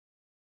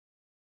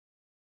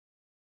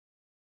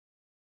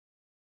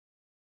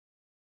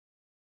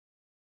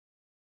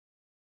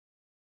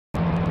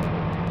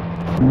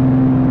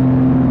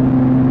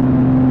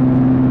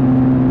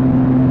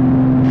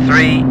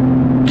3,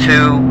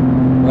 2,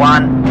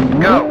 1,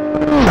 go.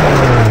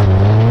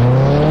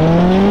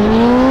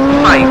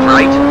 5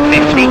 right,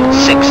 50,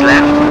 6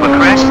 left, for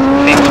crest,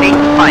 50,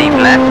 5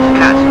 left,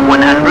 cut,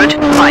 100,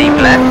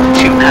 5 left,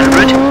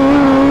 200,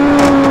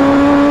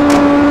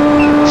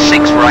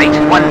 6 right,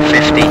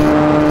 150.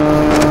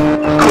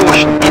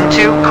 Caution,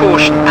 into,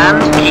 caution,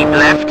 and keep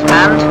left,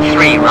 and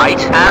 3 right,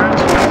 and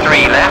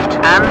 3 left,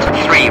 and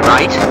 3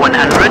 right,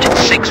 100,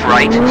 6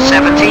 right,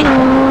 70.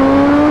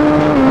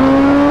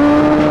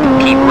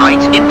 Keep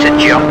right, into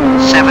jump,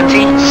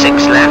 70,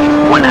 6 left,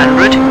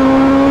 100.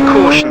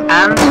 Caution,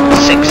 and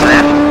 6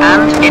 left,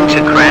 and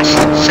into crest,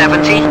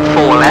 70,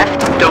 4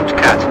 left, don't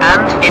cut,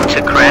 and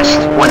into crest,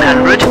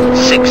 100,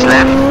 6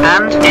 left,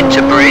 and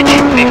into bridge,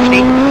 50,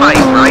 5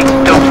 right,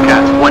 don't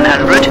cut,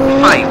 100,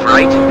 5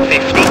 right,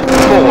 50,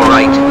 4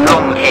 right,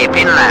 long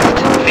hairpin left,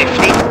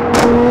 50,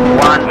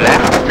 1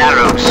 left,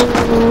 narrows.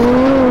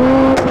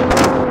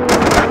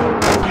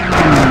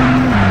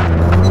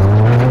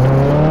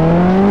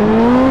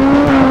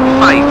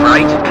 5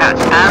 right, cut,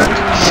 and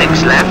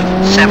 6 left,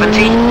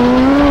 70,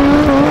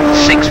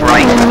 6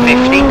 right,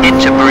 50,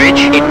 into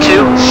bridge,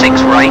 into,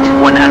 6 right,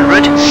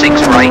 100,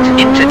 6 right,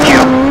 into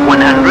jump,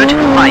 100,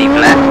 5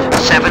 left,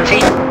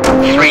 70,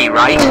 3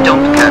 right,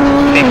 don't cut,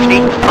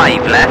 50,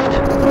 5 left,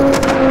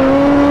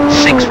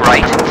 6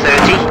 right,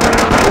 30,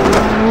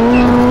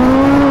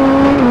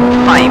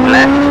 5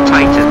 left,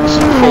 tightens,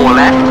 4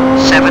 left,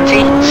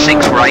 70,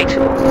 6 right,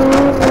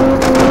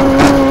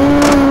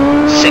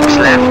 6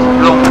 left,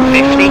 long,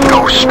 50,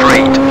 go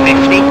straight,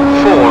 50,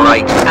 4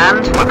 right,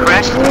 and for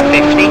crest,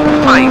 50,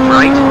 5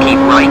 right, keep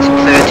right,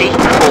 30,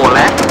 4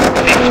 left,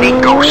 50,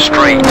 go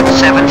straight,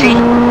 70,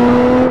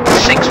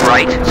 6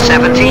 right,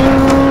 70,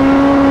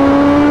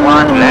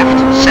 1 left,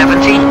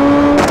 70,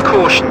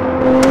 caution,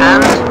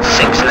 and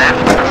 6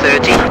 left,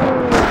 30,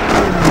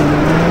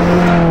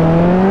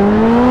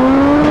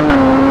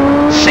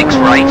 6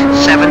 right,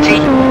 70,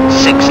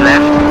 6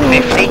 left,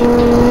 50,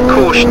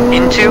 caution,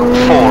 into,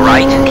 4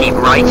 right, keep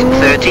right,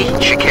 30,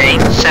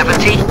 chicane,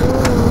 70,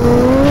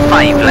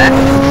 5 left,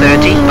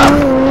 30,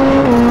 bump,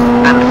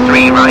 and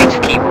 3 right,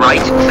 keep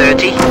right,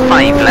 30,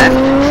 5 left,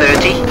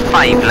 30,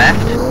 5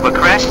 left, for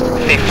crest,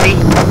 50,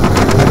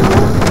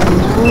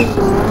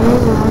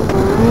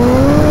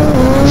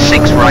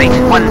 6 right,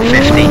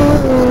 150,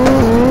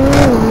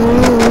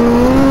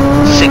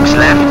 6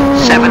 left,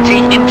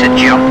 70, into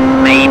jump,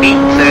 maybe,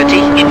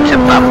 30, into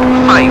bump,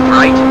 5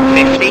 right,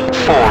 50,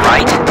 4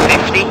 right,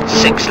 50,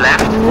 6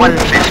 left,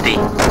 150,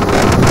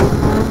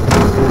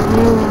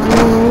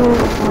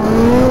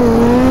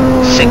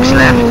 6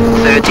 left,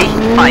 30,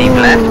 5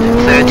 left,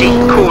 30,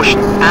 caution,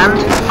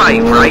 and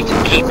 5 right,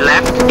 keep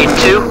left,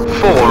 into,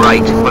 4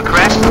 right, for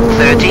crest,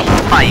 30,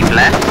 5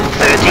 left,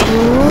 30,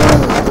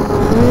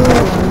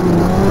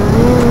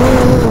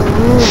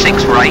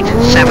 6 right,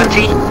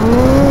 70,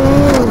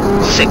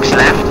 6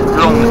 left,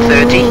 long,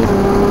 30,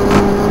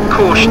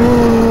 caution,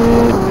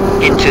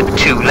 into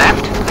 2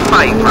 left,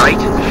 5 right,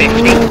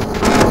 50,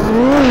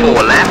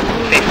 4 left,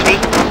 50,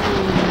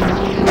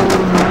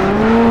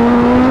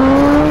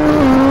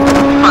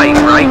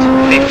 5 right,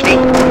 50,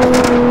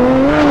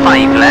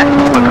 5 left,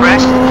 for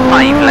crest,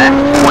 5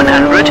 left,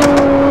 100,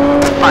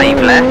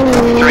 5 left,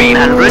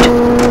 300,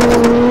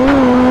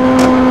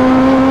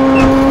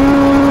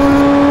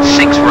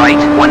 6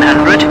 right,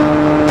 100,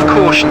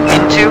 caution,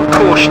 into,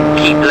 caution,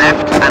 keep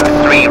left, and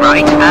 3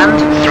 right, and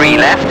 3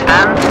 left,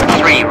 and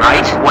 3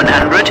 right,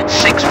 100,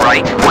 6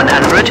 right,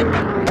 100,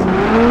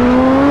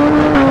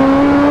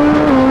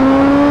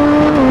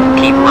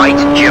 keep right,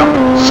 jump,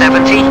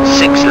 70,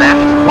 6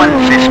 left,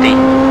 150,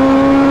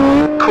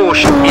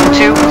 caution,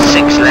 into,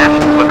 6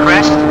 left, for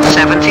crest,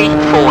 70,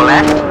 4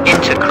 left,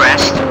 into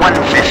crest,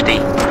 150,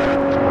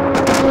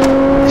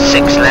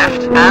 6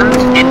 left, and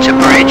into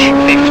bridge,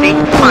 50,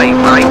 5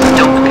 right,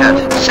 don't cut,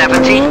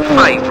 70,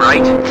 5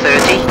 right,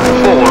 30,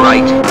 4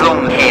 right,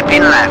 long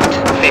hairpin left,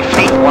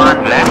 50,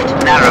 1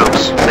 left,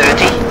 narrows,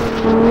 30,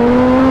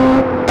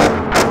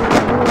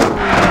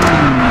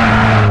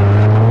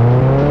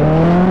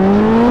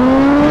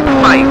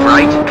 5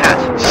 right,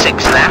 cut,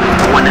 6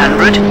 left,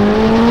 100,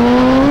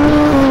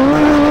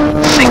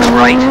 6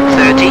 right,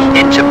 30,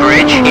 into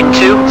bridge,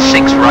 into,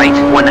 6 right,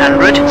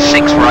 100,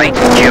 6 right,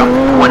 jump,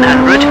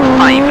 100,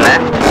 5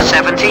 left,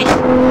 70,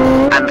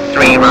 and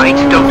 3 right,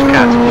 don't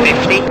cut,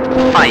 50,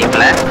 5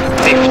 left,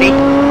 50,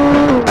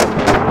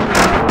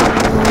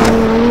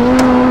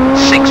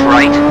 6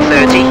 right,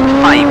 30,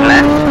 5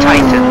 left,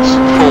 tightens,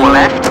 4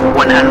 left,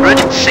 100,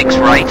 6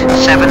 right,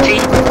 70,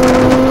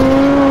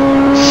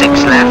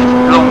 6 left,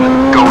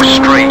 long, go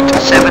straight,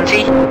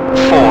 70,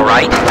 4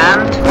 right,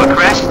 and for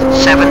crest,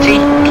 70,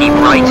 keep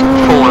right,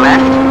 4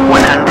 left,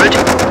 100,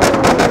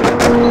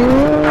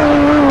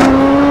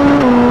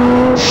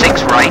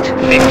 6 right,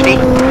 50,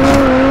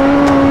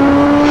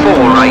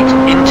 4 right,